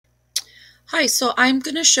Hi, so I'm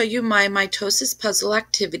going to show you my mitosis puzzle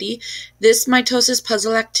activity. This mitosis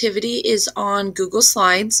puzzle activity is on Google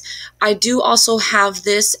Slides. I do also have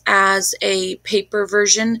this as a paper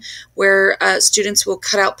version where students will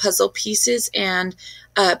cut out puzzle pieces and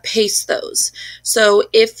paste those. So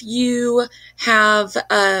if you have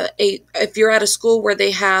if you're at a school where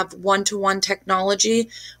they have one-to-one technology,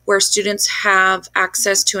 where students have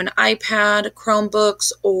access to an iPad,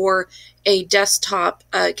 Chromebooks, or a desktop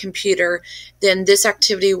computer, then this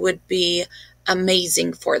activity would be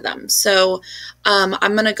amazing for them. So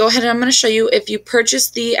I'm going to go ahead and I'm going to show you. If you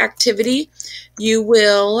purchase the activity, you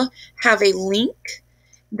will have a link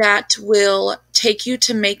that will take you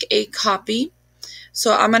to make a copy.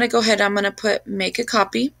 So I'm going to go ahead, I'm going to put make a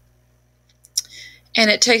copy, and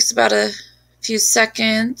it takes about a few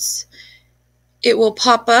seconds. It will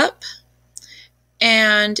pop up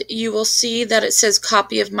and you will see that it says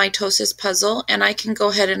copy of mitosis puzzle, and I can go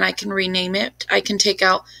ahead and I can rename it. I can take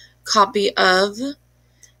out copy of,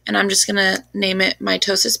 and I'm just going to name it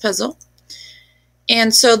mitosis puzzle.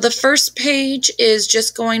 And so the first page is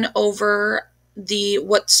just going over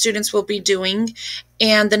what students will be doing.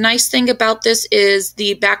 And the nice thing about this is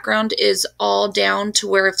the background is all down to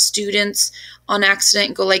where if students on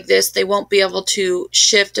accident go like this, they won't be able to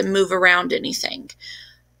shift and move around anything.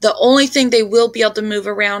 The only thing they will be able to move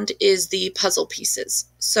around is the puzzle pieces.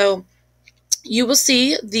 So you will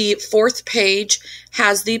see the fourth page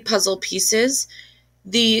has the puzzle pieces.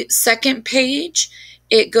 The second page,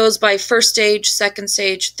 it goes by first stage, second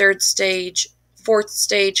stage, third stage, fourth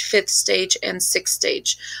stage, fifth stage, and sixth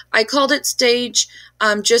stage. I called it stage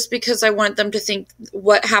just because I want them to think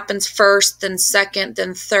what happens first, then second,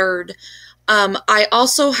 then third. I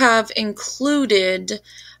also have included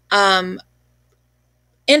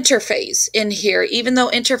interphase in here. Even though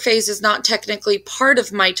interphase is not technically part of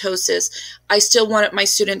mitosis, I still wanted my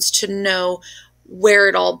students to know where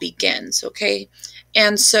it all begins, okay?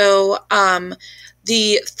 And so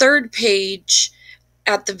the third page,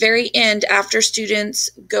 at the very end, after students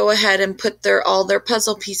go ahead and put all their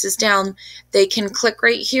puzzle pieces down, they can click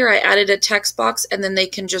right here. I added a text box, and then they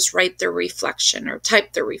can just write their reflection or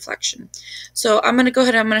type their reflection. So I'm going to go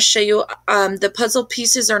ahead and I'm going to show you the puzzle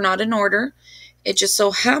pieces are not in order. It just so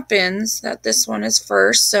happens that this one is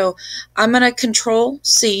first. So I'm going to Control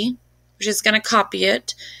C, which is going to copy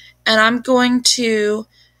it, and I'm going to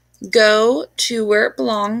go to where it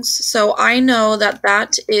belongs. So I know that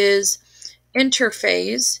that is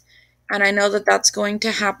interphase, and I know that that's going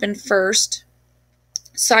to happen first.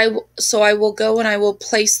 So I will go and I will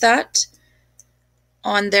place that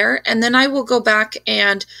on there, and then I will go back,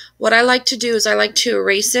 and what I like to do is I like to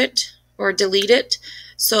erase it or delete it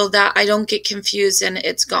so that I don't get confused and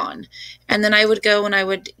it's gone. And then I would go and I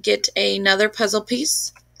would get another puzzle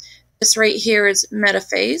piece. This right here is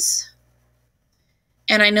metaphase,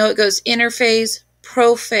 and I know it goes interphase,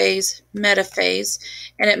 prophase, metaphase,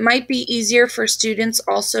 and it might be easier for students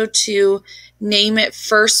also to name it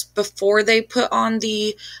first before they put on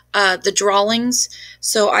the drawings.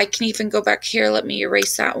 So I can even go back here, let me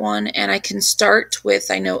erase that one, and I can start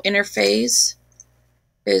with, I know interphase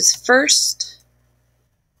is first.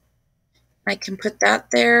 I can put that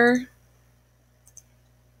there.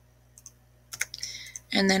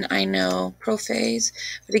 And then I know prophase.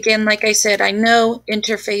 But again, like I said, I know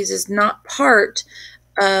interphase is not part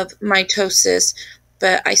of mitosis,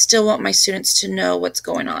 but I still want my students to know what's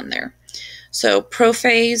going on there. So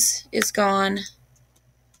prophase is gone.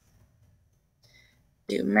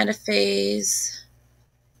 Do metaphase,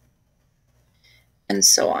 and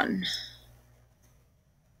so on.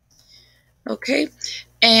 Okay,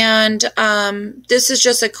 and this is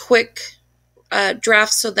just a quick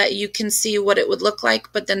draft so that you can see what it would look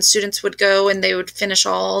like, but then students would go and they would finish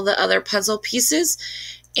all the other puzzle pieces,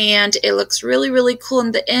 and it looks really, really cool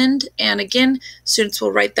in the end. And again, students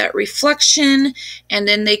will write that reflection, and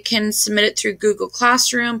then they can submit it through Google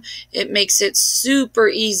Classroom. It makes it super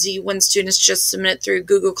easy when students just submit it through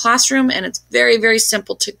Google Classroom, and it's very, very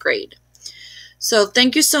simple to grade. So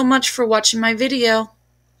thank you so much for watching my video.